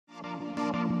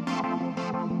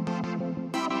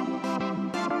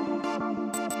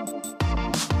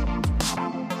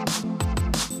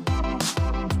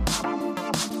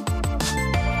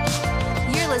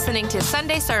Listening to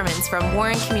Sunday sermons from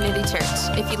Warren Community Church.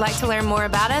 If you'd like to learn more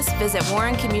about us, visit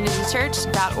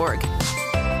warrencommunitychurch.org.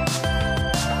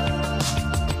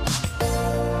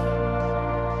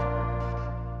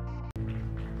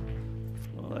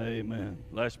 Well, amen.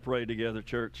 Let's pray together,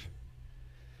 church.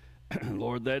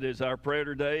 Lord, that is our prayer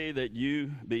today, that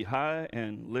you be high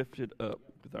and lifted up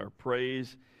with our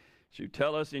praise. You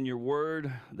tell us in your word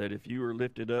that if you are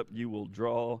lifted up, you will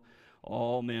draw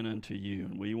all men unto you.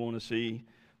 And we want to see,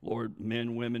 Lord,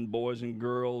 men, women, boys, and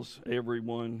girls,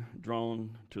 everyone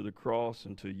drawn to the cross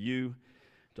and to you,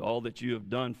 to all that you have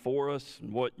done for us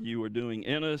and what you are doing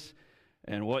in us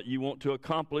and what you want to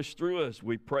accomplish through us.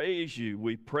 We praise you,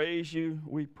 we praise you,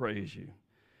 we praise you.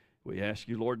 We ask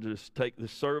you, Lord, to just take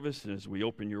this service as we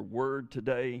open your word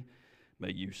today.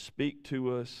 May you speak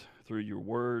to us through your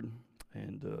word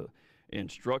and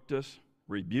instruct us,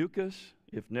 rebuke us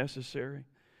if necessary.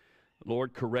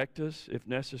 Lord, correct us if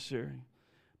necessary.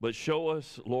 But show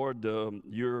us, Lord,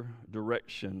 your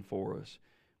direction for us.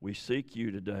 We seek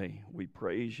you today. We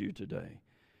praise you today.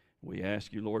 We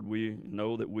ask you, Lord, we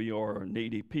know that we are a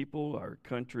needy people. Our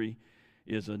country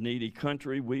is a needy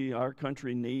country. Our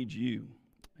country needs you.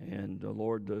 And,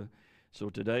 Lord, so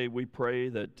today we pray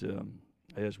that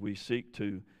as we seek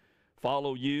to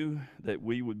follow you, that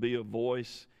we would be a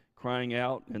voice crying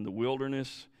out in the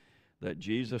wilderness that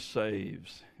Jesus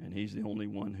saves, and he's the only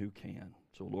one who can.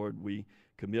 So, Lord, we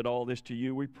commit all this to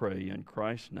you, we pray, in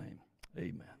Christ's name.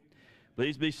 Amen.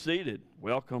 Please be seated.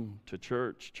 Welcome to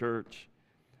church.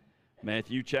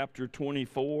 Matthew chapter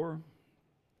 24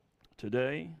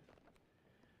 today.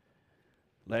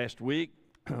 Last week,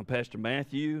 Pastor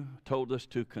Matthew told us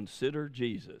to consider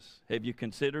Jesus. Have you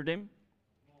considered him?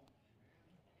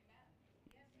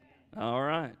 All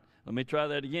right. Let me try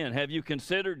that again. Have you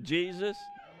considered Jesus?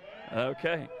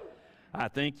 Okay. I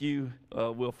think you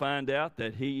will find out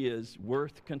that he is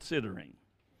worth considering.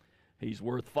 He's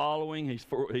worth following.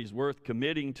 He's worth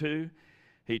committing to.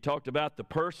 He talked about the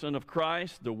person of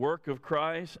Christ, the work of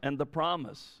Christ, and the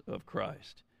promise of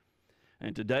Christ.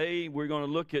 And today we're going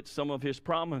to look at some of his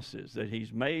promises that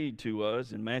he's made to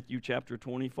us in Matthew chapter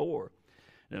 24.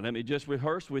 Now let me just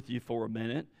rehearse with you for a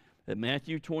minute that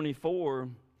Matthew 24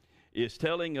 is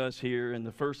telling us here in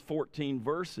the first 14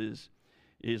 verses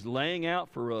is laying out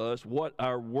for us what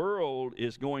our world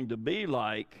is going to be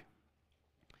like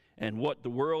and what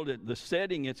the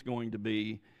setting it's going to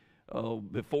be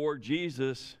before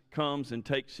Jesus comes and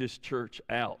takes his church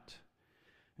out.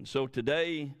 And so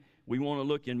today we want to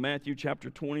look in Matthew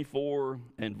chapter 24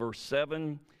 and verse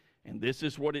 7, and this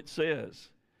is what it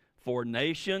says. For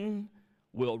nation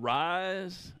will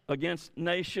rise against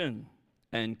nation,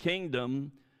 and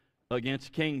kingdom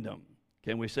against kingdom.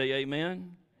 Can we say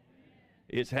amen?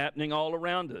 It's happening all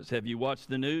around us. Have you watched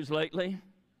the news lately?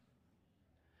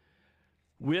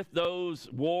 With those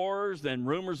wars and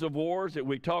rumors of wars that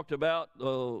we talked about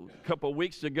a couple of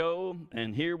weeks ago,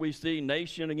 and here we see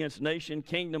nation against nation,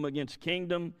 kingdom against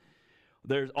kingdom,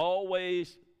 there's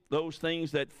always those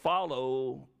things that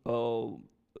follow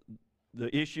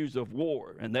the issues of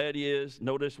war. And that is,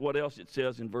 notice what else it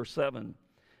says in verse 7.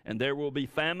 And there will be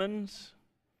famines,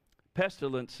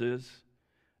 pestilences,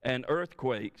 and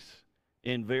earthquakes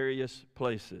in various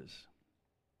places.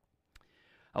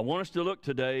 I want us to look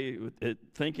today at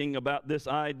thinking about this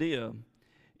idea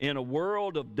in a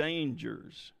world of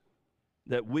dangers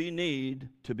that we need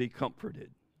to be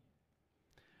comforted.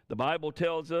 The Bible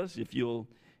tells us, if you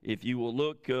will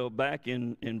look back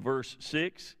in verse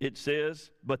 6, it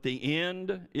says, but the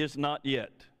end is not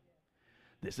yet.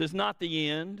 This is not the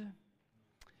end.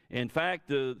 In fact,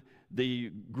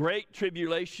 the great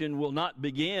tribulation will not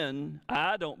begin,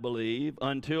 I don't believe,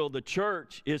 until the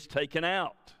church is taken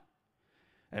out.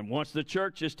 And once the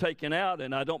church is taken out,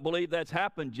 and I don't believe that's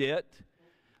happened yet,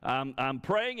 I'm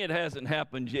praying it hasn't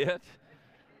happened yet.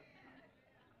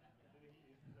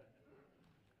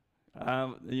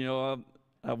 I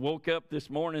woke up this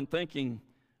morning thinking,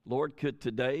 Lord, could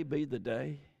today be the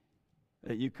day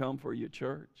that you come for your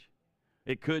church?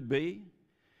 It could be.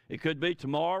 It could be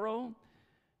tomorrow.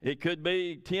 It could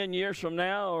be 10 years from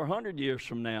now or 100 years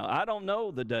from now. I don't know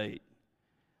the date.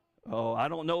 Oh, I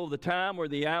don't know the time or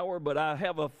the hour, but I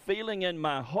have a feeling in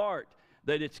my heart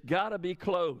that it's got to be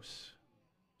close.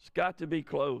 It's got to be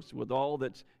close with all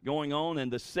that's going on.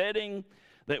 And the setting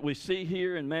that we see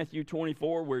here in Matthew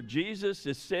 24, where Jesus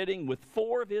is sitting with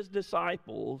 4 of his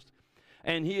disciples,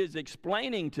 and he is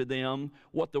explaining to them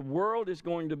what the world is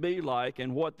going to be like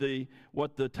and what the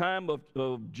time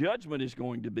of judgment is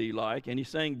going to be like. And he's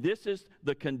saying this is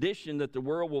the condition that the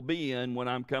world will be in when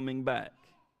I'm coming back.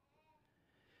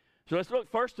 So let's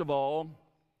look first of all,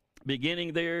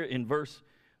 beginning there in verse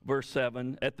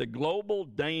 7, at the global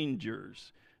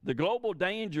dangers. The global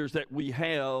dangers that we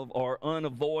have are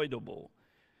unavoidable.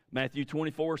 Matthew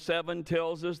 24:7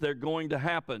 tells us they're going to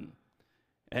happen,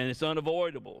 and it's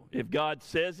unavoidable. If God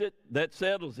says it, that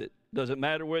settles it. Doesn't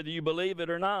matter whether you believe it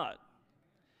or not.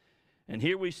 And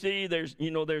here we see there's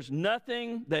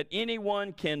nothing that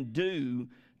anyone can do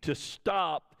to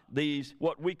stop these,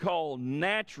 what we call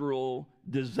natural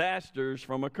disasters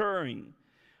from occurring.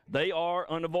 They are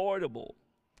unavoidable.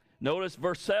 Notice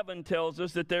verse 7 tells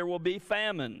us that there will be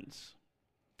famines.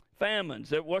 Famines.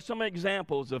 There were some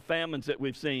examples of famines that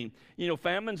we've seen.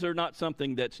 Famines are not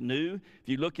something that's new. If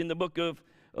you look in the book of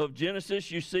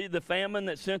Genesis, you see the famine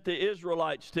that sent the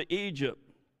Israelites to Egypt.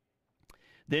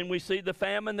 Then we see the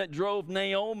famine that drove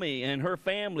Naomi and her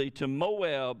family to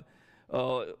Moab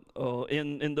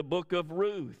in the book of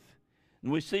Ruth.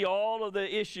 And we see all of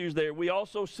the issues there. We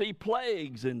also see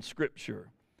plagues in Scripture.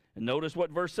 And notice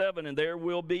what verse 7, and there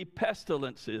will be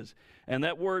pestilences. And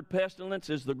that word pestilence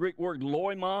is the Greek word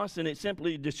loimos, and it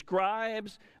simply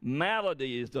describes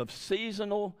maladies of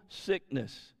seasonal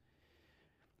sickness.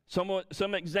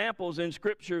 Some examples in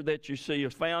Scripture that you see are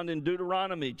found in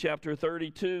Deuteronomy chapter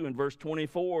 32 and verse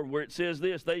 24, where it says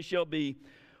this, they shall be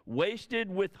wasted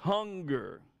with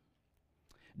hunger,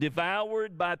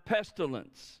 devoured by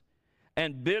pestilence,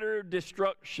 and bitter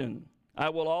destruction. I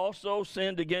will also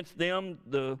send against them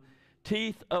the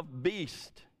teeth of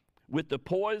beasts, with the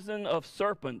poison of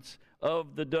serpents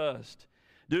of the dust.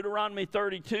 Deuteronomy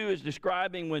 32 is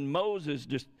describing when Moses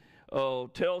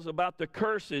tells about the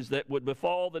curses that would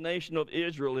befall the nation of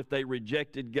Israel if they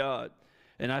rejected God.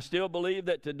 And I still believe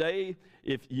that today,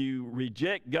 if you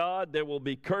reject God, there will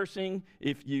be cursing.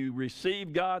 If you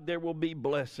receive God, there will be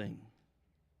blessing.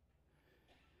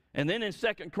 And then in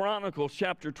 2 Chronicles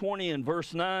chapter 20 and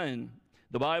verse 9,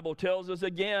 the Bible tells us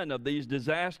again of these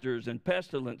disasters and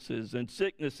pestilences and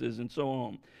sicknesses and so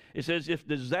on. It says, if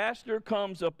disaster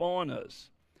comes upon us,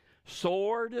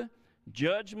 sword,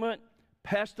 judgment,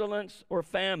 pestilence, or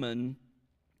famine,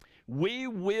 we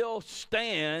will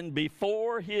stand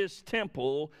before his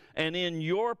temple and in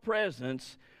your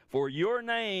presence, for your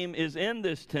name is in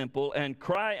this temple, and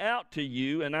cry out to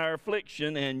you in our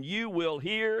affliction, and you will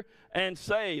hear and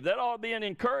save. That ought to be an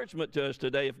encouragement to us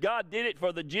today. If God did it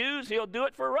for the Jews, he'll do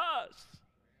it for us.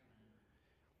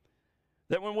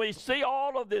 That when we see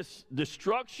all of this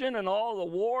destruction and all the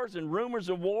wars and rumors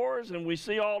of wars, and we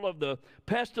see all of the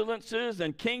pestilences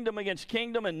and kingdom against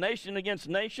kingdom and nation against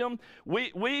nation,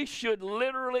 we should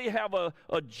literally have a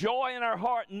joy in our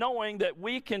heart knowing that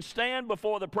we can stand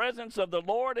before the presence of the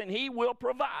Lord and he will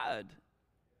provide.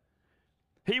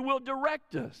 He will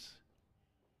direct us.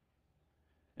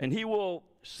 And he will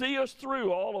see us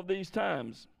through all of these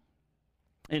times.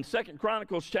 In 2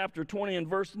 Chronicles chapter 20 and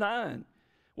verse 9,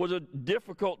 was a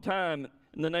difficult time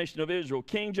in the nation of Israel.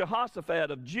 King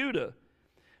Jehoshaphat of Judah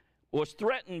was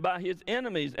threatened by his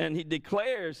enemies, and he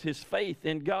declares his faith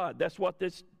in God. That's what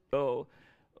this 2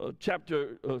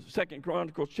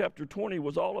 Chronicles chapter 20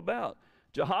 was all about.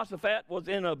 Jehoshaphat was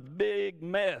in a big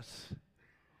mess.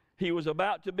 He was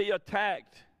about to be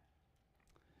attacked.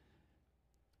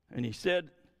 And he said,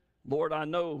 Lord, I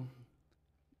know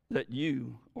that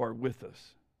you are with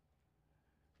us.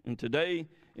 And today,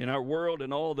 in our world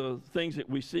and all the things that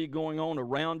we see going on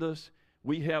around us,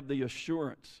 we have the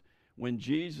assurance when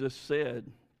Jesus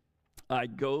said, I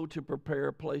go to prepare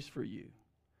a place for you.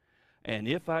 And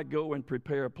if I go and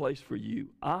prepare a place for you,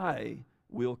 I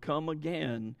will come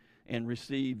again and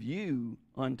receive you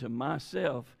unto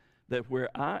myself, that where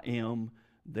I am,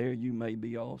 there you may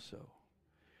be also.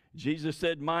 Jesus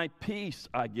said, my peace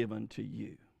I give unto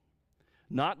you.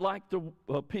 Not like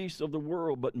the peace of the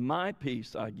world, but my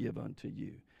peace I give unto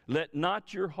you. Let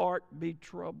not your heart be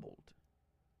troubled,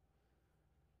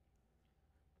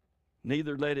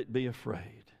 neither let it be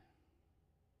afraid.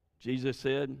 Jesus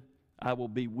said, I will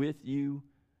be with you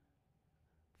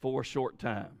for a short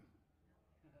time.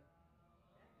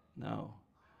 No,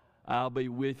 I'll be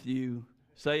with you,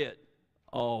 say it,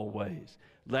 always.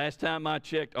 Last time I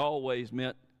checked, always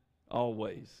meant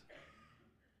always.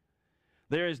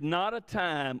 There is not a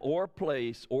time or a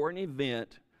place or an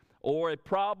event or a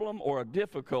problem or a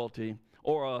difficulty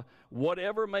or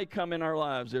whatever may come in our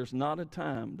lives, there's not a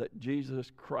time that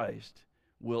Jesus Christ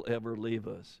will ever leave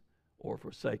us or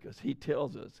forsake us. He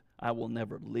tells us, I will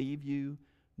never leave you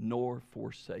nor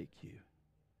forsake you.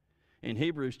 in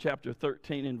Hebrews chapter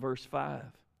 13 and verse 5.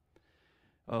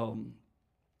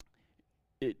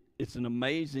 It's an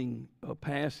amazing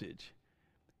passage.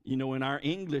 You know, in our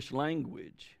English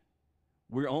language,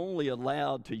 we're only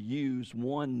allowed to use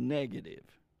one negative,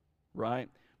 right?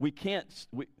 We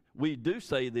do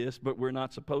say this, but we're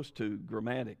not supposed to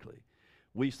grammatically.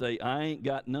 We say, I ain't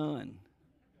got none.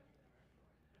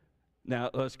 Now,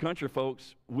 us country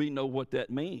folks, we know what that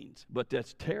means, but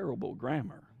that's terrible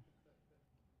grammar.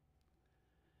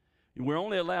 We're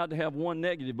only allowed to have one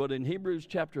negative, but in Hebrews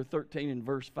chapter 13 and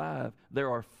verse 5,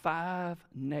 there are 5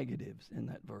 negatives in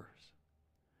that verse.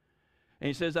 And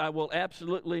he says, I will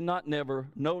absolutely not never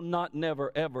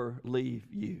ever leave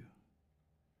you.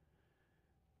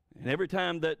 And every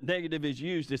time that negative is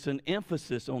used, it's an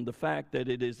emphasis on the fact that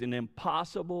it is an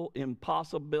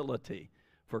impossibility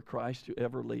for Christ to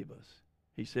ever leave us.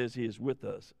 He says he is with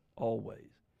us always.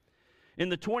 In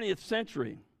the 20th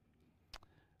century,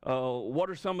 what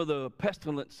are some of the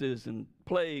pestilences and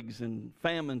plagues and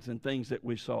famines and things that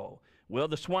we saw? Well,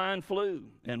 the swine flu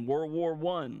in World War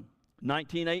I,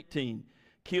 1918,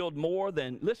 killed more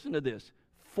than, listen to this,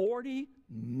 40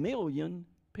 million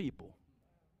people.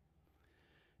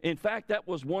 In fact, that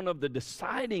was one of the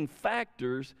deciding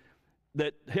factors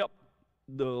that helped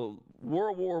the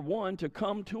World War I to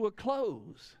come to a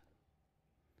close.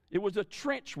 It was a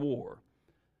trench war.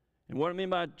 And what I mean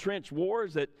by trench war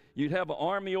is that you'd have an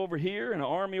army over here and an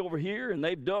army over here, and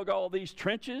they've dug all these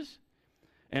trenches,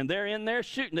 and they're in there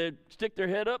shooting. They'd stick their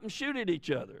head up and shoot at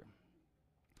each other.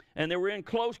 And they were in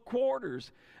close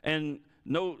quarters, and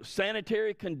no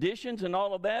sanitary conditions and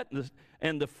all of that,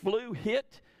 and the flu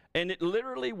hit, and it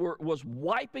literally was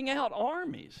wiping out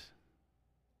armies.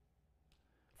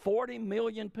 40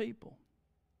 million people.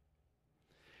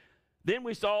 Then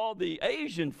we saw the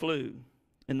Asian flu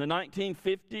in the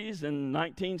 1950s and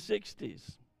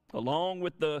 1960s, along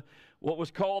with what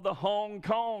was called the Hong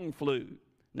Kong flu.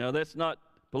 Now, that's not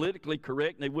politically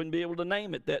correct, and they wouldn't be able to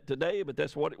name it that today, but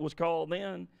that's what it was called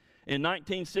then. In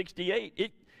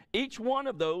 1968, each one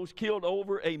of those killed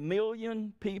over 1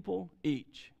 million people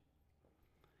each.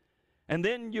 And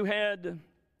then you had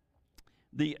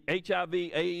the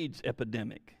HIV/AIDS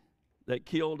epidemic that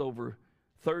killed over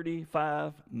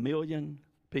 35 million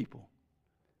people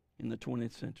in the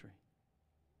 20th century.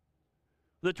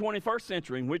 The 21st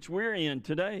century, in which we're in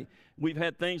today, we've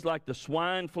had things like the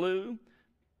swine flu,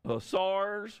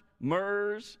 SARS,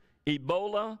 MERS,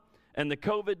 Ebola, and the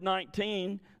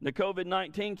COVID-19. The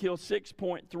COVID-19 killed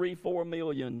 6.34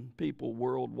 million people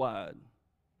worldwide.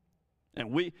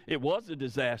 And it was a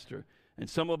disaster. And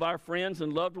some of our friends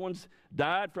and loved ones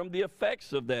died from the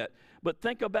effects of that. But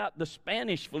think about the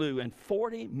Spanish flu and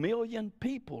 40 million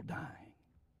people dying.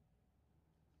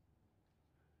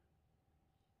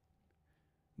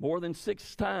 More than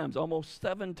 6 times, almost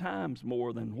 7 times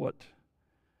more than what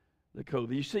the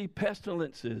COVID. You see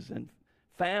pestilences and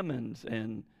famines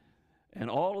and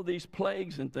all of these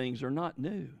plagues and things are not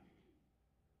new.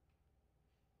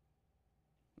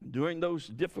 During those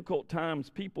difficult times,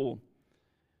 people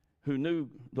who knew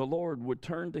the Lord would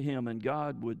turn to Him and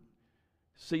God would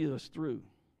see us through.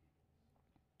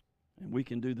 And we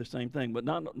can do the same thing. But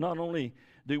not only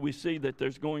do we see that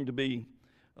there's going to be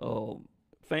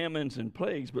famines and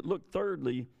plagues, but look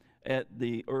thirdly at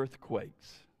the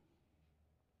earthquakes.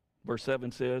 Verse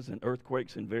 7 says, and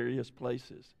earthquakes in various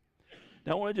places.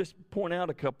 Now I want to just point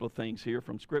out a couple of things here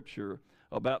from Scripture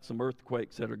about some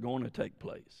earthquakes that are going to take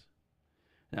place.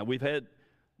 Now we've had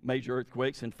major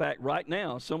earthquakes. In fact, right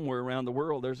now, somewhere around the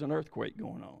world, there's an earthquake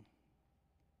going on.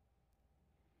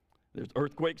 There's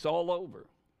earthquakes all over.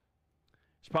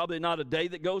 It's probably not a day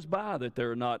that goes by that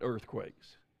there are not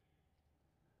earthquakes.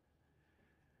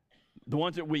 The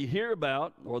ones that we hear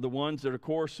about are the ones that, of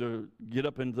course, get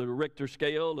up into the Richter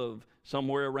scale of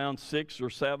somewhere around 6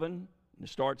 or 7. And it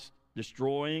starts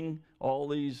destroying all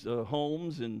these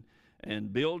homes and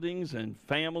buildings and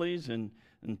families, and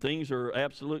things are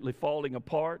absolutely falling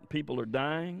apart. People are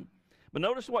dying. But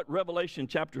notice what Revelation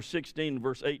chapter 16,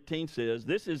 verse 18 says.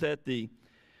 This is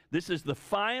the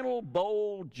final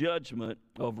bowl judgment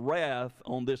of wrath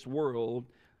on this world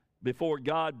before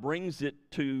God brings it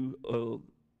to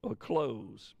a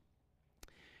close.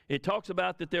 It talks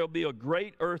about that there will be a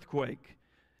great earthquake,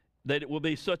 that it will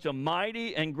be such a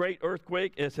mighty and great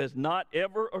earthquake as has not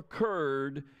ever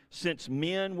occurred since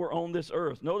men were on this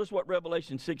earth. Notice what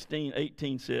Revelation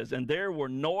 16:18 says. And there were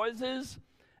noises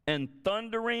and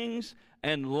thunderings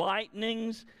and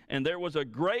lightnings, and there was a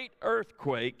great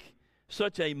earthquake,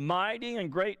 such a mighty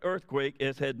and great earthquake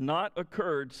as had not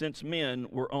occurred since men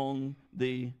were on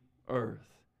the earth.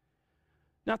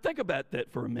 Now think about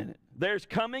that for a minute. there's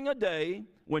coming a day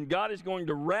when God is going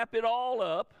to wrap it all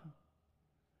up,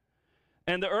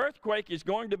 and the earthquake is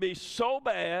going to be so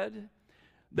bad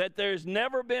that there's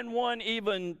never been one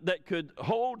even that could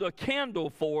hold a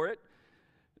candle for it.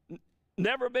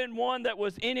 Never been one that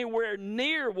was anywhere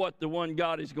near what the one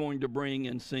God is going to bring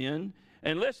in sin.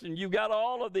 And listen, you got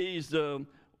all of these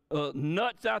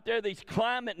nuts out there, these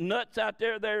climate nuts out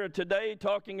there today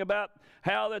talking about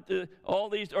how that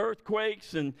all these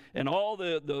earthquakes and all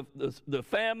the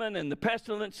famine and the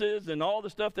pestilences and all the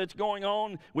stuff that's going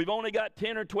on, we've only got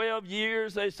 10 or 12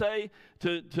 years, they say,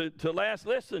 to last.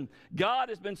 Listen, God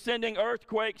has been sending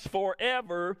earthquakes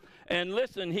forever, and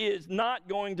listen, He is not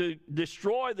going to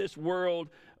destroy this world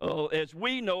as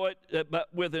we know it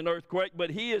with an earthquake,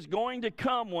 but He is going to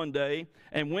come one day,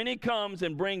 and when He comes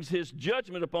and brings His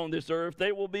judgment upon this earth,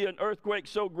 there will be an earthquake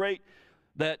so great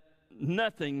that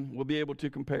nothing will be able to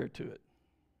compare to it.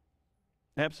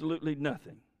 Absolutely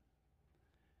nothing.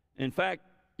 In fact,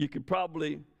 you could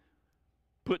probably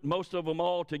put most of them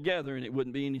all together and it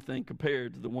wouldn't be anything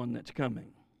compared to the one that's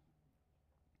coming.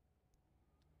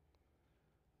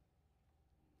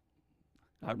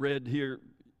 I read here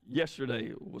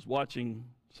yesterday, was watching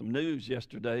some news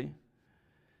yesterday,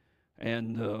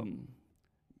 and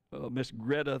Miss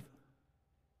Greta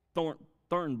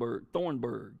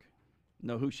Thunberg,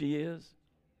 know who she is?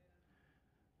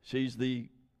 She's the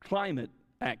climate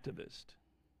activist.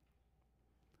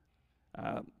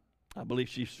 I believe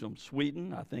she's from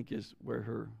Sweden, I think is where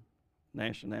her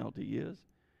nationality is.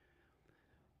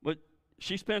 But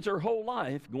she spends her whole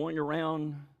life going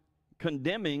around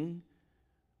condemning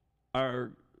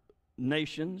our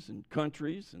nations and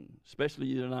countries, and especially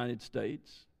the United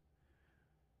States.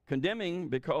 Condemning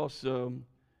because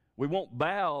we won't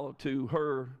bow to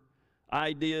her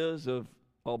ideas of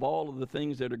all of the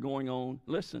things that are going on.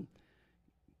 Listen,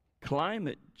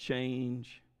 climate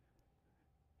change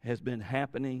has been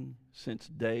happening since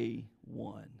day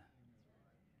one.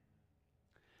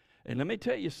 And let me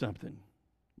tell you something,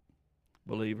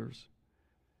 believers.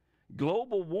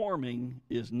 Global warming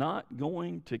is not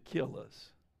going to kill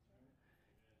us.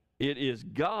 It is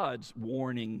God's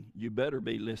warning you better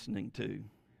be listening to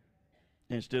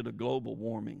instead of global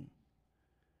warming.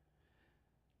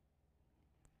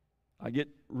 I get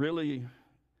really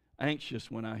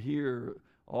anxious when I hear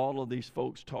all of these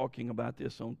folks talking about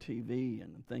this on TV,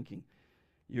 and I'm thinking,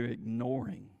 you're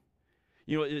ignoring.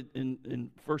 You know,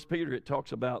 in 1 Peter it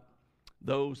talks about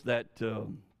those that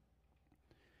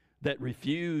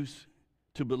refuse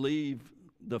to believe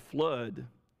the flood.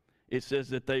 It says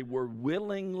that they were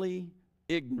willingly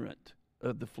ignorant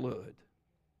of the flood.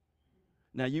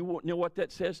 Now, you know what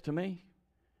that says to me?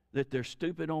 That they're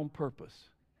stupid on purpose.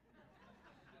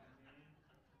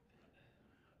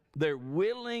 They're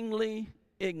willingly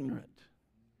ignorant.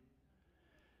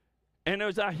 And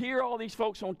as I hear all these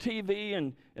folks on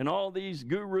TV and all these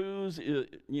gurus,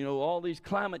 all these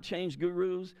climate change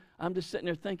gurus, I'm just sitting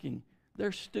there thinking,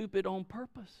 they're stupid on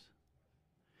purpose.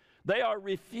 They are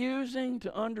refusing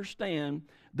to understand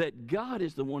that God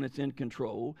is the one that's in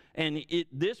control, and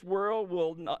this world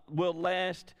will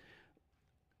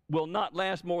not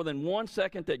last more than 1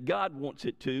 second that God wants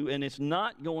it to, and it's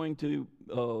not going to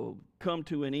come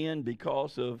to an end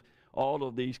because of all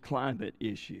of these climate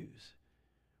issues.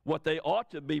 What they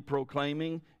ought to be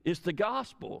proclaiming is the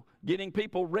gospel, getting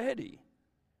people ready.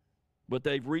 But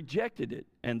they've rejected it,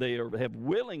 and they have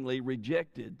willingly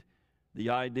rejected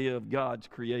the idea of God's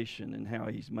creation and how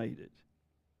He's made it.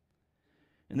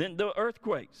 And then the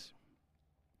earthquakes.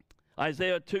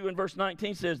 Isaiah 2 and verse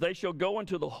 19 says, "They shall go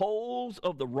into the holes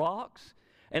of the rocks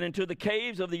and into the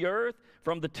caves of the earth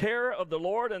from the terror of the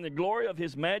Lord and the glory of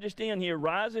His majesty, and He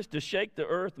arises to shake the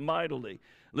earth mightily."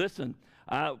 Listen,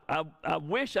 I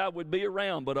wish I would be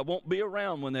around, but I won't be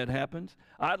around when that happens.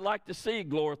 I'd like to see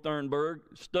Gloria Thunberg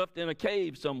stuffed in a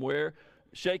cave somewhere,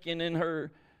 shaking in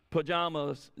her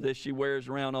pajamas that she wears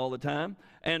around all the time,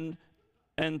 and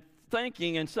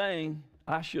thinking and saying,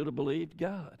 I should have believed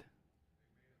God.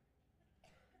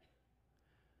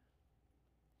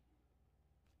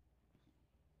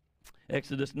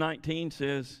 Exodus 19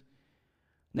 says,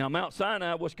 "Now Mount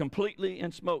Sinai was completely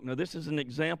in smoke." Now this is an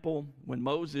example when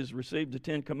Moses received the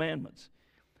 10 Commandments.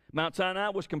 Mount Sinai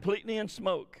was completely in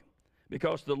smoke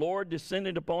because the Lord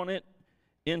descended upon it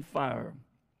in fire.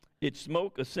 Its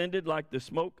smoke ascended like the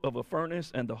smoke of a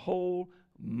furnace, and the whole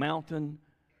mountain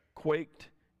quaked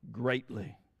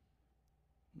greatly.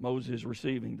 Moses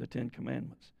receiving the 10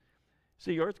 Commandments.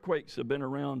 See, earthquakes have been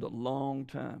around a long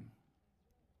time.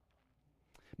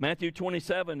 Matthew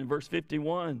 27 and verse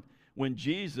 51, when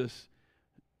Jesus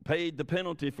paid the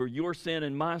penalty for your sin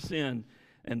and my sin,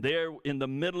 And there in the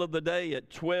middle of the day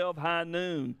at 12 high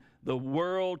noon, the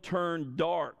world turned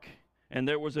dark, and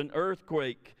there was an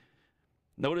earthquake.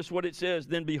 Notice what it says.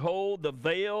 Then behold, the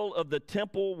veil of the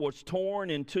temple was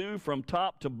torn in two from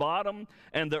top to bottom,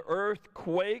 and the earth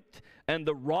quaked, and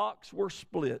the rocks were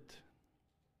split.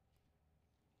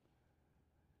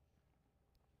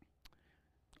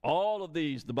 All of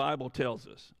these, the Bible tells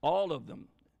us, all of them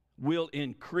will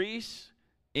increase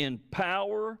in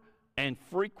power and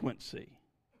frequency,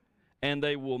 and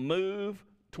they will move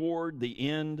toward the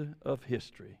end of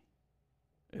history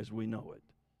as we know it.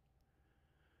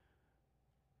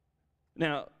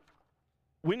 Now,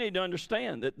 we need to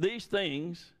understand that these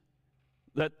things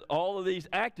that all of these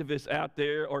activists out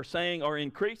there are saying are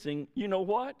increasing, you know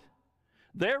what?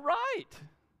 They're right.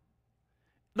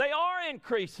 They are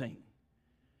increasing.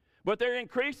 But they're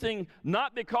increasing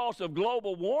not because of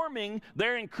global warming.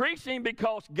 They're increasing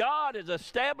because God has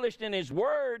established in His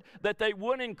Word that they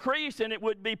would increase, and it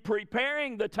would be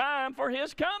preparing the time for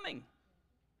His coming.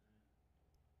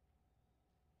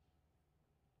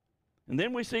 And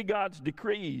then we see God's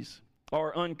decrees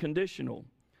are unconditional.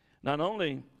 Not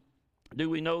only do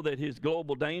we know that His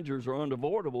global dangers are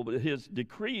unavoidable, but His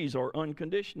decrees are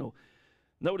unconditional.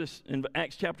 Notice in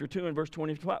Acts chapter 2 and verse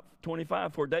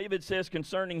 25, for David says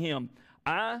concerning him,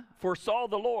 I foresaw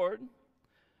the Lord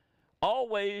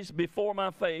always before my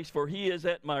face, for He is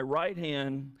at my right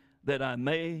hand, that I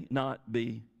may not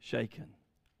be shaken.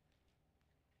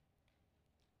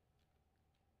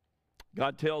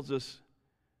 God tells us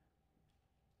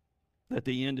that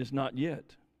the end is not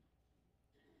yet.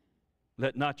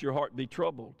 Let not your heart be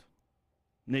troubled,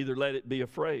 neither let it be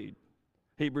afraid.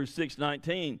 Hebrews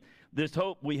 6:19, this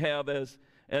hope we have as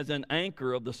an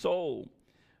anchor of the soul,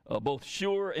 both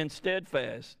sure and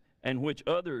steadfast, and which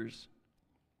enters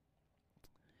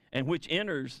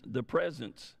the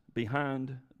presence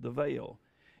behind the veil.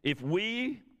 If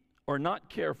we are not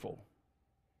careful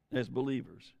as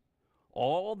believers,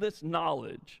 all this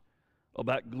knowledge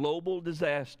about global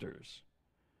disasters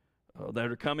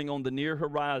that are coming on the near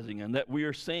horizon and that we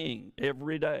are seeing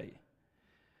every day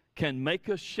can make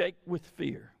us shake with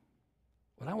fear.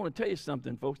 But I want to tell you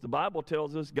something, folks. The Bible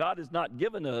tells us God has not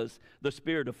given us the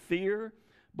spirit of fear,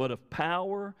 but of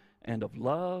power and of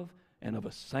love and of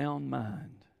a sound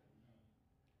mind.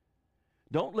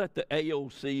 Don't let the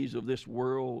AOCs of this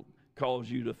world cause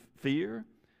you to fear,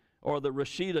 or the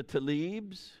Rashida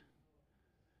Tlaibs.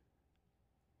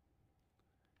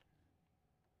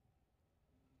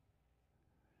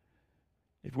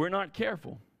 If we're not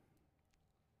careful,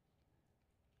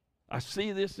 I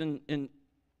see this in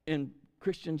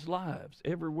Christians' lives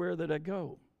everywhere that I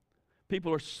go.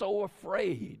 People are so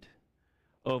afraid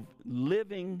of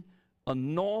living a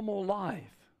normal life.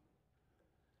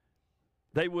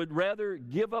 They would rather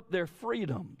give up their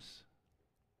freedoms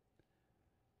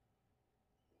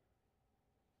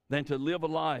than to live a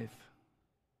life.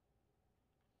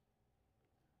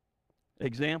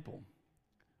 Example,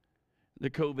 the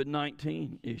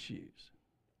COVID-19 issues.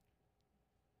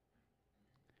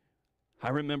 I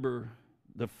remember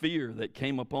the fear that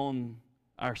came upon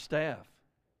our staff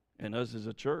and us as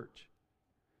a church.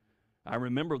 I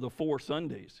remember the 4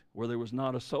 Sundays where there was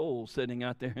not a soul sitting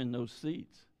out there in those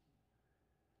seats,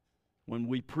 when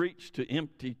we preached to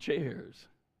empty chairs.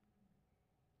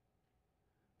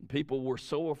 People were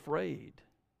so afraid.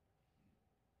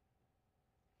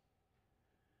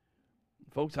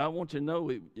 Folks, I want you to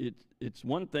know it's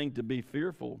one thing to be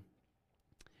fearful.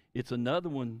 It's another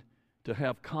one to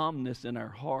have calmness in our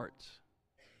hearts.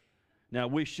 Now,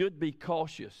 we should be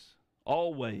cautious,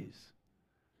 always.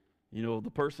 You know, the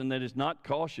person that is not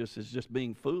cautious is just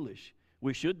being foolish.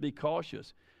 We should be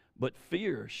cautious, but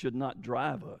fear should not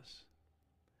drive us.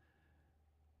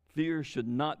 Fear should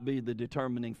not be the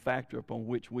determining factor upon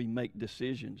which we make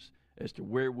decisions as to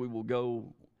where we will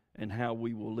go and how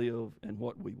we will live and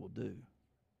what we will do.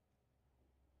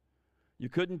 You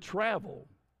couldn't travel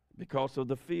because of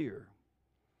the fear.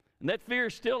 And that fear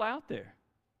is still out there.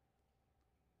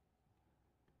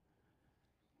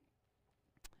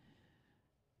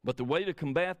 But the way to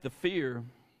combat the fear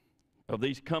of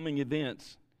these coming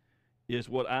events is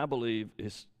what I believe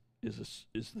is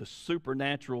the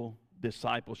supernatural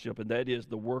discipleship, and that is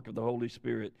the work of the Holy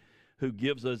Spirit, who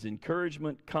gives us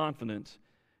encouragement, confidence,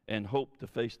 and hope to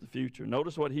face the future.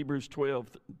 Notice what Hebrews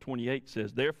 12:28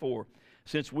 says. Therefore,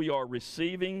 since we are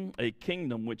receiving a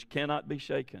kingdom which cannot be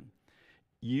shaken,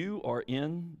 you are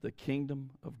in the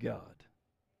kingdom of God.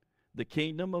 The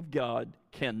kingdom of God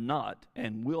cannot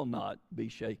and will not be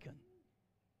shaken.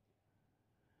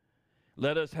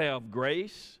 Let us have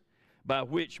grace by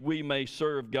which we may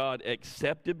serve God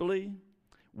acceptably,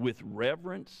 with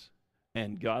reverence,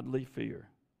 and godly fear.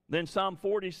 Then Psalm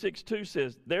 46:2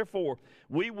 says, therefore,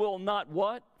 we will not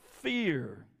what?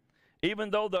 Fear. Even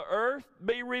though the earth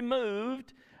be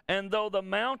removed, and though the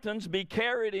mountains be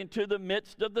carried into the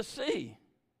midst of the sea.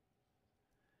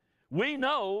 We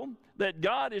know that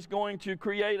God is going to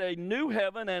create a new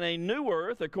heaven and a new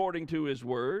earth according to His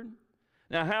Word.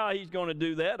 Now, how He's going to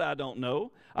do that, I don't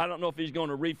know. I don't know if He's going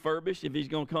to refurbish, if He's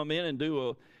going to come in and do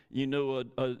a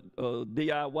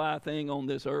DIY thing on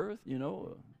this earth,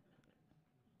 you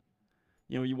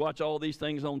watch all these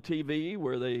things on TV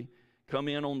where they come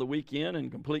in on the weekend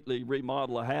and completely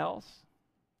remodel a house.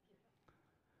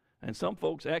 And some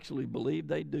folks actually believe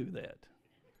they do that.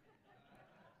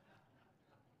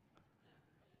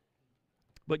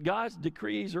 But God's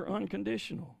decrees are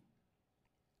unconditional.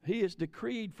 He has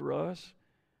decreed for us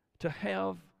to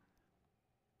have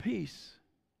peace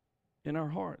in our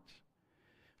hearts.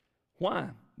 Why?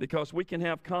 Because we can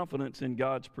have confidence in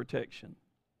God's protection.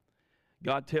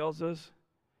 God tells us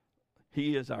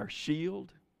He is our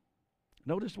shield.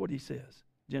 Notice what He says,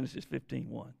 Genesis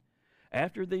 15:1.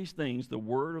 After these things, the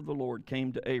word of the Lord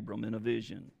came to Abram in a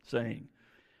vision, saying,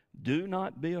 do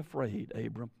not be afraid,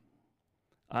 Abram.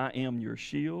 I am your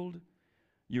shield,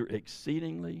 your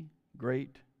exceedingly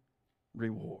great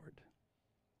reward.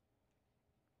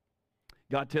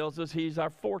 God tells us He's our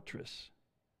fortress.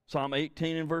 Psalm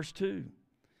 18 and verse 2.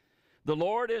 The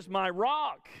Lord is my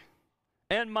rock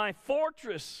and my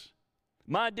fortress,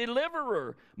 my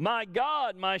deliverer, my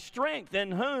God, my strength,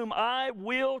 in whom I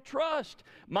will trust,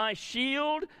 my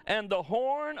shield and the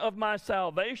horn of my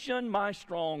salvation, my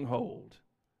stronghold.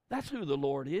 That's who the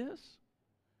Lord is.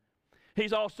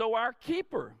 He's also our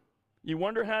keeper. You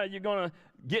wonder how you're going to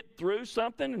get through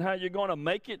something and how you're going to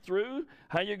make it through,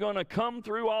 how you're going to come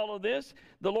through all of this.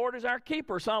 The Lord is our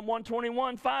keeper. Psalm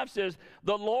 121:5 says,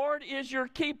 the Lord is your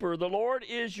keeper. The Lord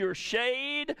is your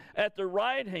shade at the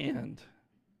right hand.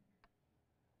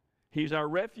 He's our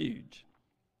refuge.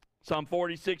 Psalm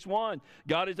 46:1,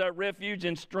 God is our refuge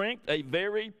and strength, a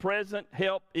very present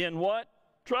help in what?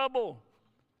 Trouble.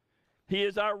 He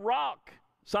is our rock.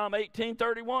 Psalm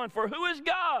 18:31, for who is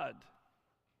God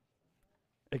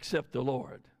except the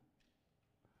Lord?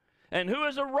 And who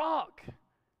is a rock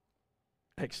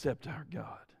except our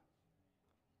God?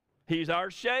 He's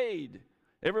our shade.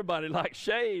 Everybody likes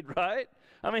shade, right?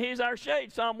 I mean, He's our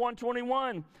shade. Psalm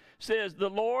 121 says, the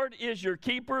Lord is your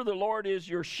keeper, the Lord is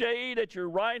your shade at your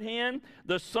right hand.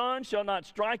 The sun shall not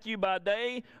strike you by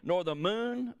day, nor the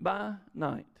moon by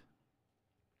night.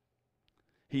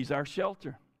 He's our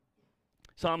shelter.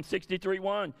 Psalm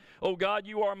 63:1, O God,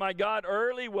 you are my God,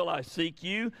 early will I seek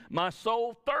you. My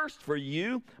soul thirsts for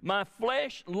you, my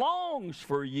flesh longs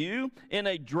for you in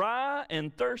a dry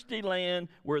and thirsty land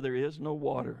where there is no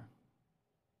water.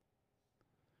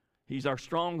 He's our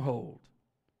stronghold.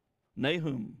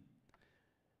 Nahum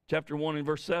chapter 1 and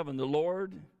verse 7, the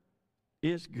Lord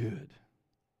is good,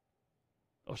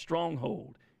 a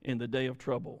stronghold in the day of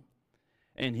trouble,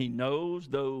 and He knows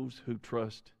those who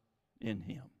trust in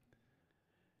Him.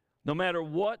 No matter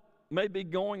what may be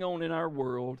going on in our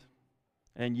world,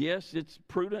 and yes, it's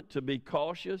prudent to be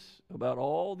cautious about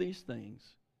all these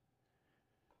things,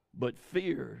 but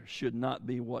fear should not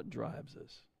be what drives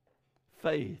us.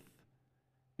 Faith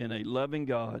in a loving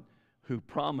God who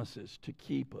promises to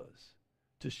keep us,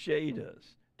 to shade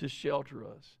us, to shelter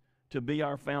us, to be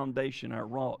our foundation, our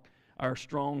rock, our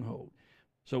stronghold.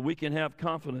 So we can have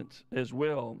confidence as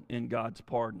well in God's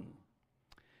pardon.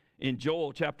 In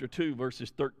Joel chapter 2,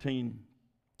 verses 13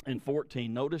 and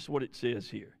 14, notice what it says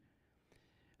here.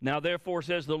 Now therefore,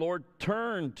 says the Lord,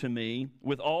 turn to me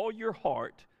with all your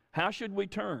heart. How should we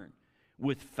turn?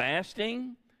 With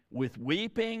fasting, with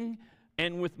weeping,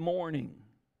 and with mourning.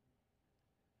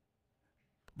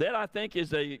 That, I think,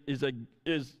 is a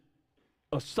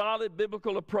solid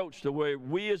biblical approach to where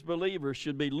we as believers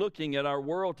should be looking at our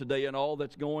world today and all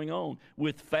that's going on.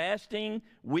 With fasting,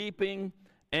 weeping,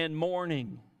 and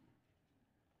mourning.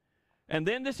 And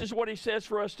then this is what He says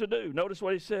for us to do. Notice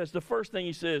what He says. The first thing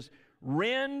He says,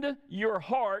 rend your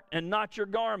heart and not your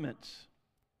garments.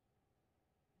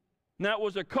 Now, it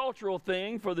was a cultural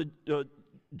thing for the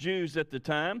Jews at the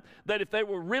time that if they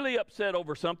were really upset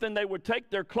over something, they would take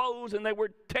their clothes and they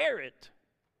would tear it.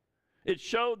 It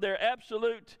showed their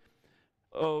absolute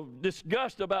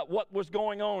disgust about what was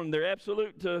going on, their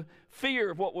absolute fear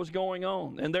of what was going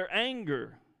on, and their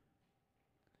anger.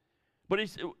 But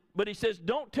he says,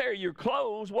 don't tear your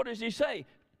clothes. What does He say?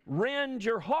 Rend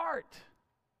your heart.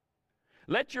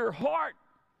 Let your heart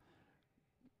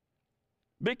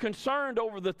be concerned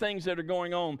over the things that are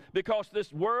going on, because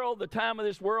this world, the time of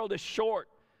this world is short.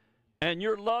 and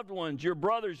your loved ones, your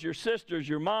brothers, your sisters,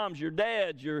 your moms, your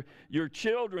dads, your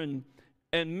children,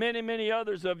 and many, many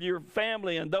others of your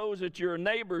family, and those that your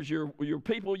neighbors, your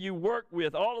people you work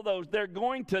with, all of those, they're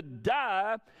going to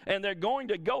die, and they're going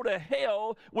to go to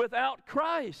hell without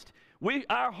Christ.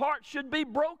 Our hearts should be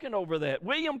broken over that.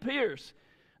 William Pierce,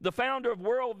 the founder of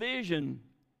World Vision,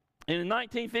 in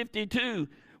 1952,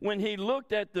 when he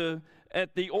looked at the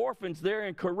orphans there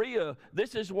in Korea,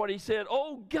 this is what he said: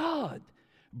 "Oh God,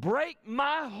 break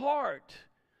my heart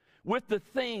with the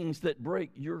things that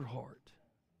break your heart."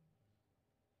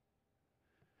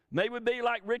 May we be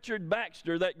like Richard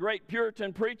Baxter, that great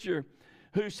Puritan preacher,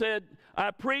 who said,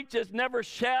 "I preach as never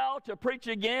shall, to preach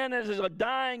again as a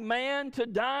dying man to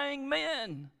dying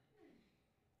men."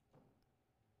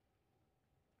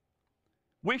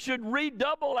 We should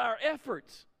redouble our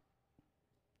efforts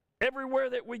everywhere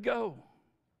that we go.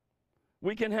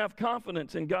 We can have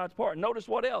confidence in God's part. Notice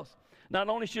what else? Not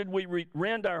only should we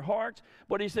rend our hearts,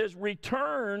 but he says,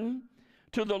 return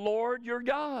to the Lord your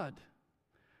God.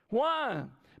 Why?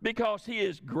 Because he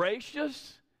is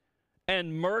gracious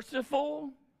and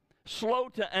merciful, slow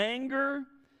to anger,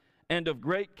 and of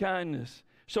great kindness.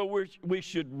 So we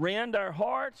should rend our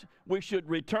hearts. We should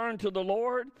return to the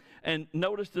Lord. And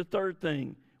notice the third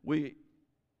thing. We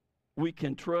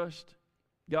can trust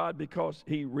God because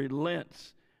he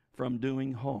relents from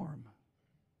doing harm.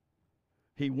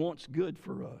 He wants good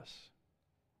for us.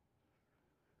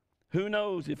 Who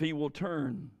knows if he will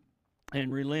turn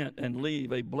and relent and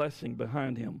leave a blessing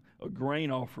behind him, a grain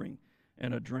offering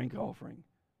and a drink offering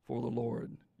for the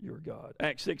Lord your God.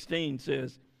 Acts 16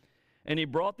 says, "And he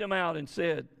brought them out and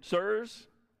said, Sirs,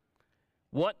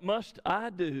 what must I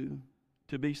do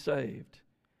to be saved?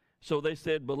 So they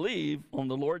said, Believe on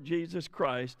the Lord Jesus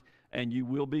Christ, and you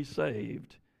will be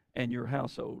saved, and your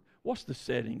household." What's the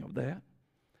setting of that?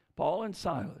 Paul and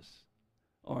Silas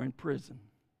are in prison.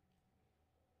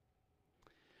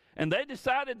 And they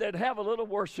decided they'd have a little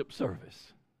worship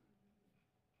service.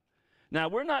 Now,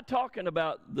 we're not talking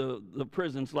about the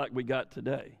prisons like we got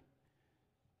today.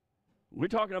 We're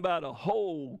talking about a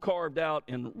hole carved out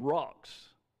in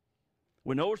rocks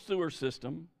with no sewer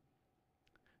system,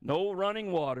 no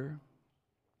running water,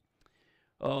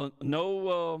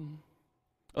 no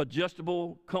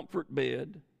adjustable comfort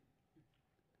bed,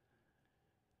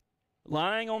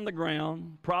 lying on the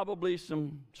ground, probably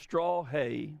some straw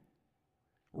hay,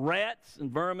 rats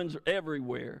and vermin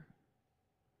everywhere.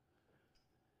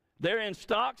 They're in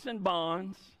stocks and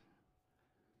bonds.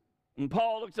 And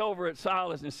Paul looks over at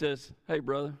Silas and says, "Hey,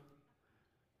 brother,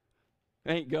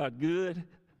 ain't God good?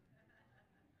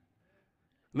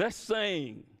 Let's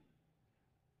sing.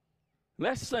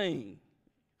 Let's sing,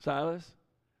 Silas."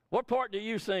 "What part do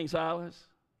you sing, Silas?"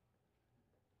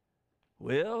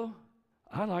 "Well,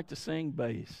 I like to sing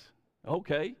bass."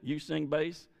 "Okay, you sing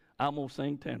bass, I'm going to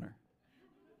sing tenor."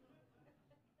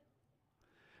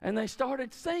 And they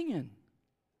started singing.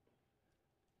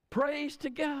 Praise to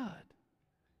God.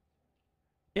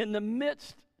 In the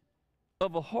midst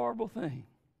of a horrible thing,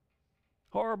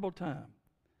 horrible time.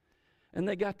 And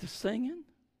they got to singing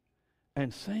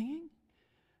and singing.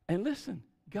 And listen,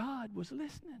 God was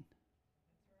listening.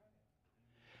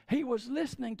 He was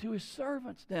listening to his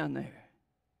servants down there,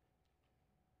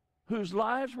 whose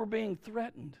lives were being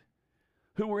threatened,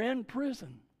 who were in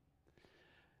prison.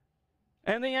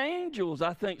 And the angels,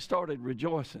 I think, started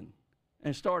rejoicing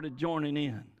and started joining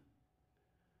in.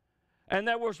 And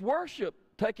there was worship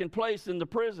taking place in the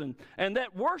prison, and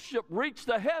that worship reached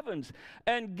the heavens.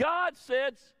 And God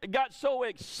got so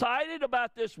excited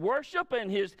about this worship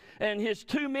and his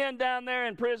two men down there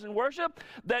in prison worship,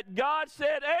 that God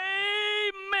said,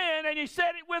 "Amen," and he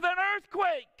said it with an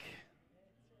earthquake.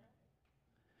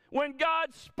 When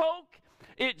God spoke,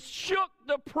 it shook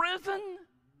the prison.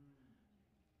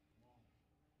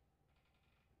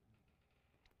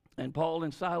 And Paul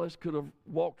and Silas could have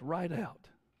walked right out.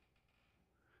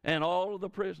 And all of the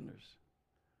prisoners.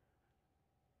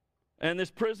 And this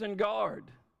prison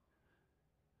guard,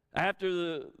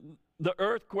 after the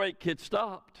earthquake had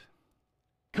stopped,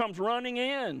 comes running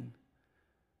in,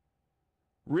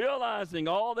 realizing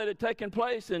all that had taken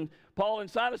place. And Paul and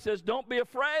Silas says, "Don't be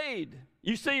afraid."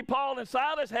 You see, Paul and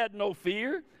Silas had no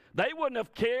fear. They wouldn't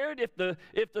have cared if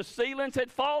the ceilings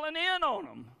had fallen in on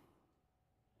them.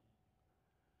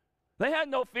 They had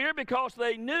no fear because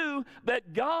they knew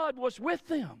that God was with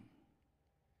them.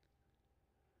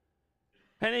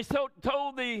 And he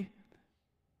told the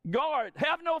guard,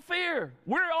 "Have no fear.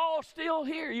 We're all still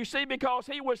here." You see, because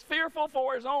he was fearful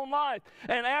for his own life.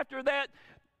 And after that,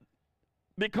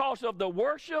 because of the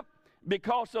worship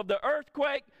because of the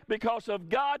earthquake, because of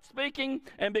God speaking,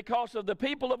 and because of the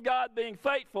people of God being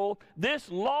faithful,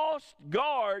 this lost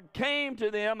guard came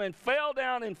to them and fell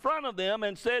down in front of them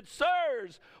and said,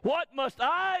 "Sirs, what must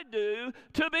I do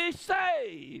to be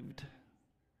saved?"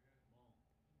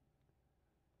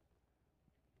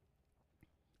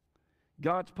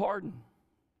 God's pardon.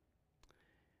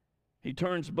 He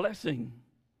turns blessing,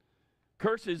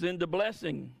 curses into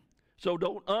blessing. So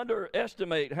don't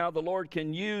underestimate how the Lord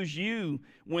can use you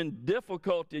when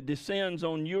difficulty descends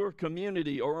on your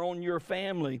community or on your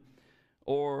family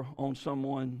or on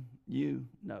someone you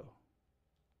know.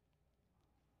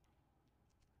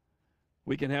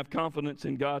 We can have confidence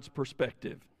in God's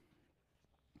perspective.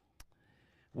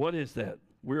 What is that?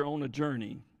 We're on a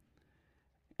journey.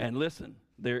 And listen,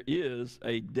 there is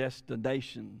a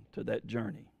destination to that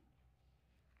journey.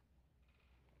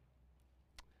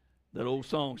 That old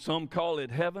song, some call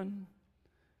it heaven,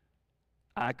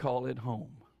 I call it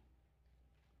home.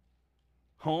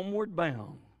 Homeward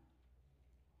bound.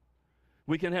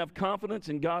 We can have confidence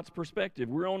in God's perspective.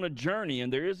 We're on a journey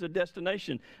and there is a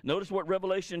destination. Notice what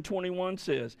Revelation 21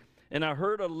 says. And I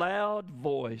heard a loud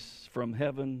voice from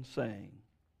heaven saying,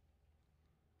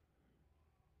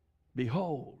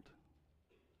 "Behold,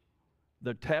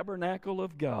 the tabernacle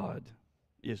of God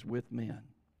is with men,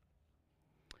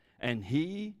 and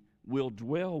he will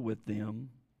dwell with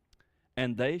them,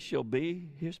 and they shall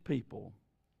be his people,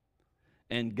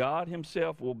 and God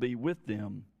himself will be with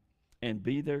them and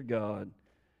be their God,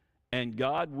 and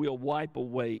God will wipe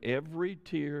away every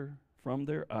tear from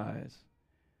their eyes."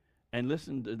 And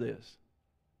listen to this,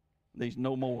 these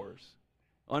no mores.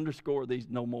 Underscore these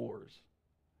no mores.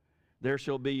 There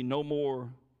shall be no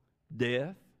more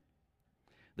death.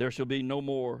 There shall be no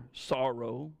more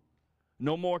sorrow,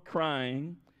 no more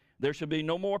crying. There shall be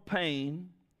no more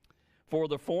pain, for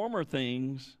the former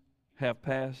things have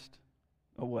passed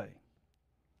away.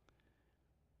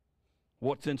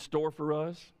 What's in store for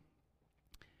us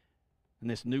in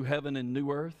this new heaven and new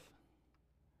earth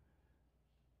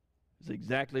is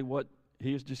exactly what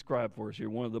he has described for us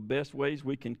here. One of the best ways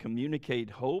we can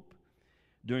communicate hope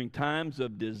during times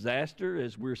of disaster,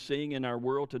 as we're seeing in our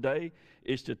world today,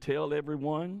 is to tell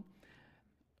everyone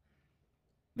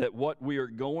that what we are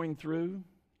going through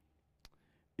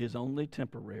is only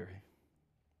temporary.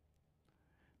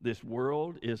 This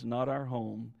world is not our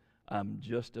home. I'm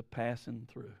just a passing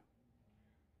through.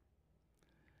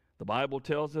 The Bible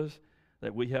tells us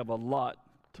that we have a lot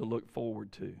to look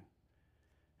forward to.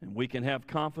 And we can have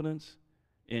confidence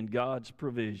in God's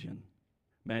provision.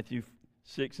 Matthew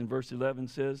 6 and verse 11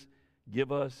 says,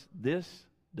 "Give us this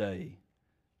day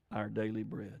our daily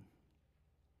bread."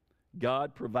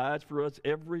 God provides for us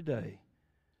every day.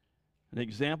 An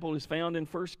example is found in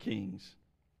 1 Kings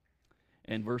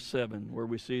and verse 7, where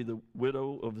we see the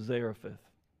widow of Zarephath.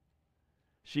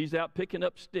 She's out picking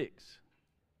up sticks,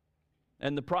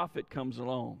 and the prophet comes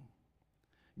along.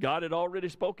 God had already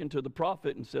spoken to the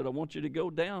prophet and said, "I want you to go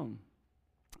down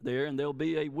there, and there'll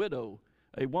be a widow,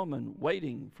 a woman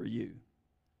waiting for you."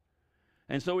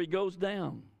 And so he goes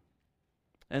down,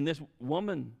 and this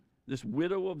woman, this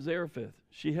widow of Zarephath,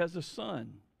 she has a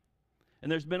son, and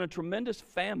there's been a tremendous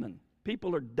famine.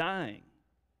 People are dying.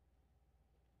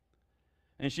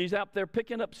 And she's out there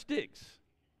picking up sticks.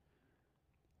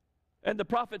 And the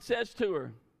prophet says to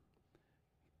her,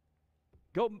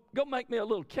 go make me a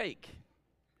little cake.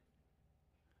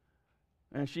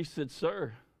 And she said,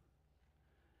 "Sir,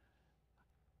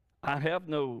 I have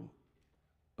no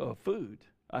food.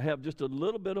 I have just a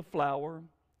little bit of flour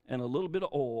and a little bit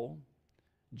of oil,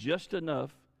 just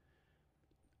enough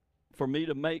for me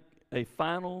to make a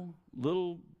final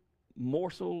little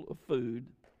morsel of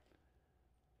food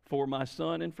for my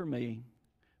son and for me.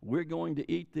 We're going to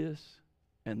eat this,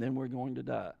 and then we're going to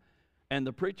die." And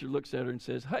the preacher looks at her and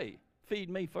says, "Hey, feed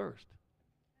me first."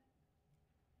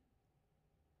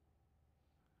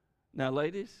 Now,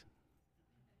 ladies,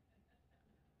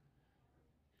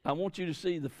 I want you to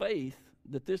see the faith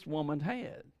that this woman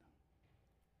had.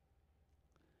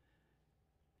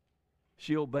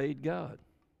 She obeyed God.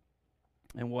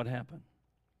 And what happened?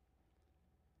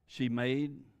 She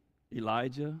made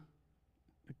Elijah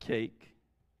a cake,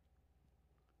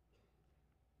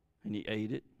 and he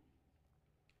ate it.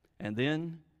 And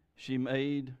then she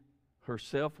made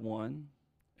herself one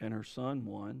and her son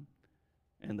one,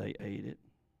 and they ate it.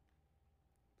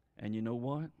 And you know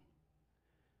what?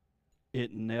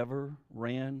 It never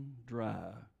ran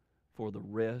dry for the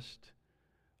rest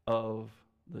of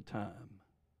the time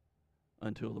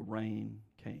until the rain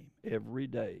came. Every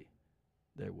day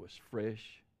there was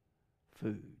fresh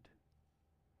food.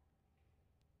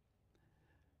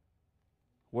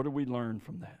 What do we learn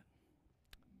from that?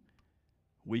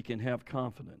 we can have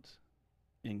confidence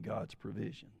in God's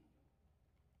provision.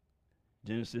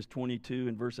 Genesis 22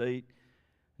 and verse 8,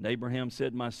 and Abraham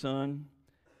said, "My son,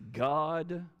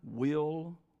 God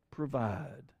will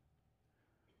provide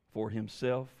for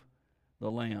himself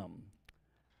the lamb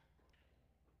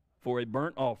for a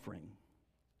burnt offering."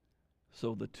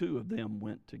 So the two of them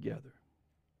went together.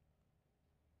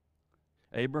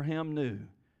 Abraham knew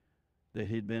that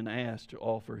he'd been asked to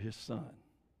offer his son,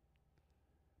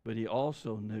 but he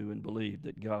also knew and believed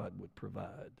that God would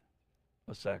provide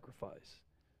a sacrifice.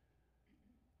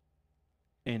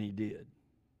 And he did.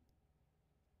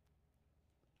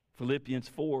 Philippians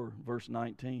 4, verse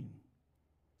 19.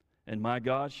 "And my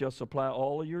God shall supply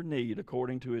all of your need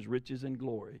according to his riches and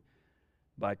glory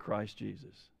by Christ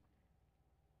Jesus."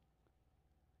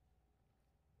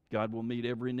 God will meet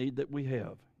every need that we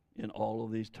have in all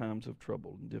of these times of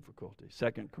trouble and difficulty.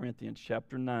 2 Corinthians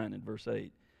chapter 9 and verse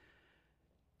 8.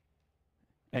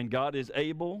 "And God is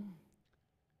able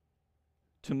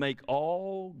to make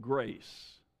all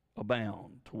grace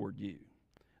abound toward you,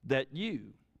 that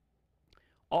you,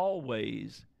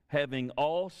 always having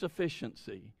all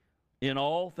sufficiency in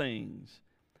all things,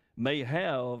 may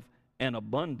have an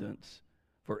abundance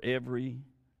for every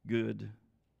good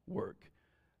work."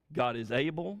 God is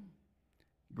able,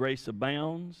 grace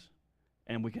abounds,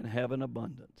 and we can have an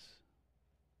abundance.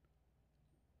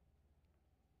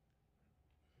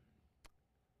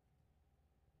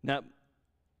 Now, it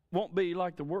won't be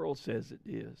like the world says it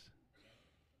is,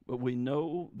 but we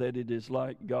know that it is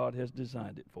like God has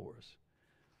designed it for us.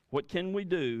 What can we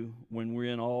do when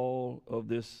we're in all of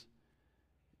this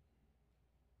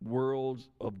world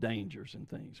of dangers and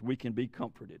things? We can be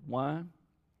comforted. Why?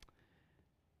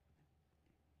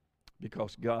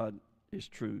 Because God is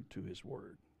true to his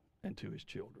word and to his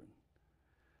children.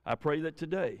 I pray that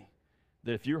today,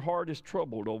 that if your heart is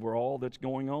troubled over all that's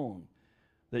going on,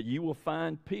 that you will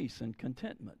find peace and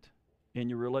contentment in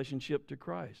your relationship to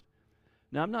Christ.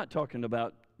 Now, I'm not talking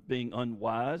about being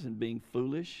unwise and being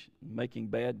foolish, making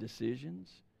bad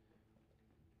decisions.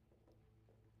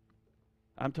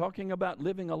 I'm talking about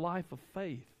living a life of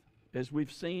faith, as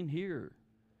we've seen here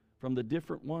from the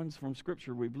different ones from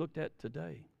Scripture we've looked at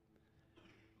today.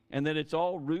 And that it's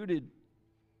all rooted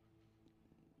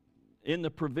in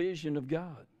the provision of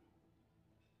God.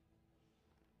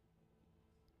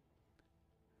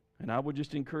 And I would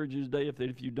just encourage you today,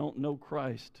 if you don't know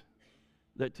Christ,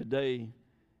 that today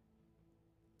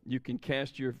you can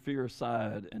cast your fear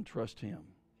aside and trust him.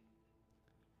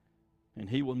 And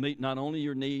he will meet not only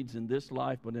your needs in this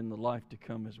life, but in the life to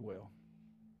come as well.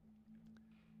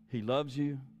 He loves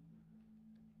you.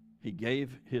 He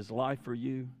gave his life for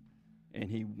you, and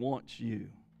he wants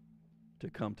you to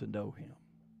come to know him.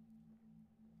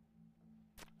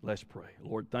 Let's pray.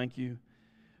 Lord, thank you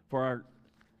for our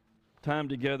time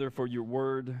together, for your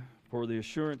word, for the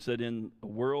assurance that in a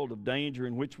world of danger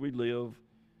in which we live,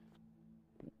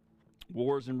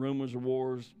 wars and rumors of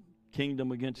wars,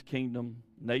 kingdom against kingdom,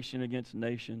 nation against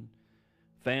nation,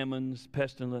 famines,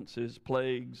 pestilences,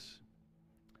 plagues,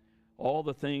 all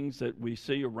the things that we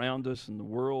see around us in the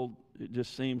world, it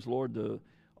just seems, Lord,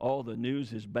 all the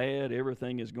news is bad,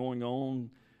 everything is going on,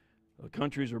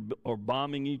 countries are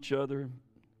bombing each other,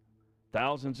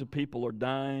 thousands of people are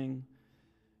dying,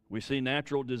 we see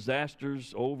natural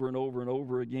disasters over and over and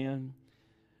over again.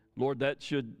 Lord, that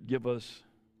should give us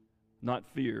not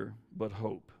fear, but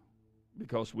hope,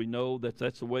 because we know that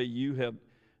that's the way you have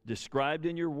described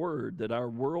in your word that our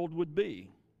world would be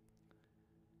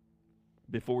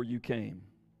before you came.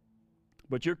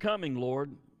 But you're coming,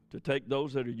 Lord, to take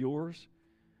those that are yours,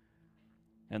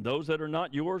 and those that are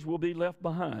not yours will be left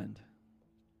behind.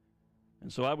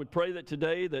 And so I would pray that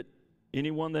today that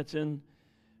anyone that's in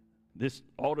this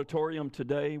auditorium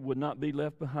today would not be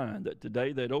left behind, that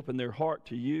today they'd open their heart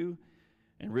to you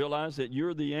and realize that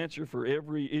you're the answer for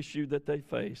every issue that they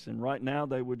face. And right now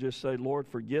they would just say, Lord,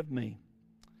 forgive me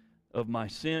of my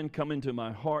sin, come into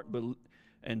my heart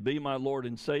and be my Lord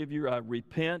and Savior. I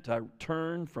repent, I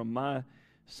turn from my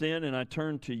sin and I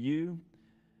turn to you.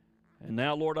 And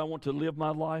now, Lord, I want to live my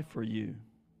life for you.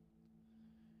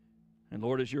 And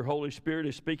Lord, as your Holy Spirit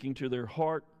is speaking to their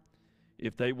heart,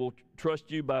 if they will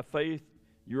trust you by faith,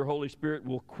 your Holy Spirit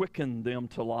will quicken them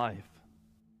to life.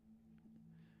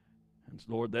 And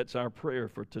Lord, that's our prayer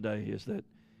for today, is that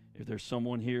if there's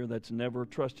someone here that's never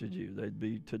trusted you,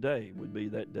 today would be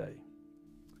that day.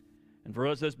 And for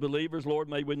us as believers, Lord,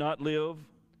 may we not live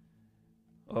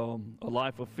a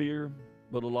life of fear,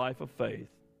 but a life of faith.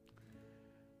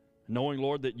 Knowing,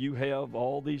 Lord, that you have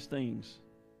all these things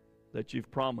that you've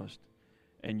promised,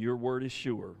 and your word is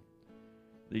sure.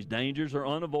 These dangers are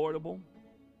unavoidable.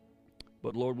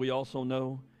 But Lord, we also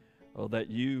know that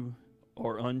you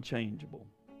are unchangeable,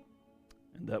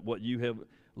 and that what you have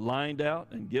lined out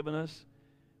and given us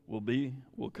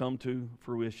will come to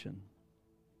fruition.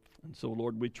 And so,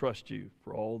 Lord, we trust you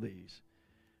for all these,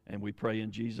 and we pray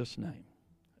in Jesus' name.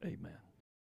 Amen.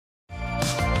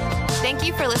 Thank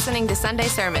you for listening to Sunday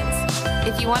Sermons.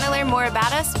 If you want to learn more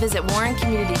about us, visit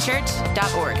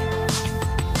warrencommunitychurch.org.